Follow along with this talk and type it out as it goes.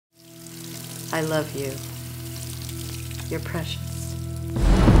I love you. You're precious.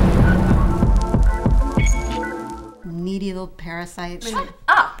 Needy little parasite. Shut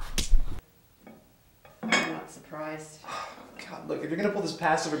up! I'm not surprised. God, look, if you're gonna pull this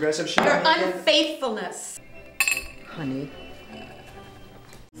passive-aggressive shit Your on me again- unfaithfulness. Honey.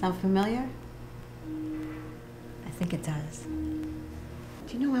 Sound familiar? I think it does.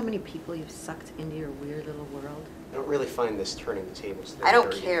 Do you know how many people you've sucked into your weird little world? I don't really find this turning the tables thing I don't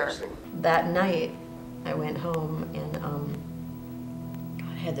very care. interesting. That night, I went home and God,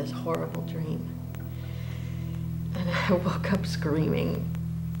 I had this horrible dream. And I woke up screaming.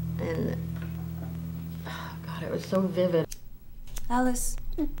 And oh God, it was so vivid. Alice,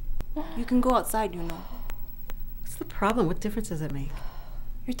 you can go outside, you know. What's the problem? What difference does it make?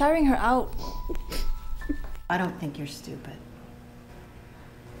 You're tiring her out. I don't think you're stupid.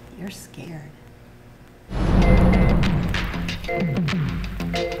 You're scared.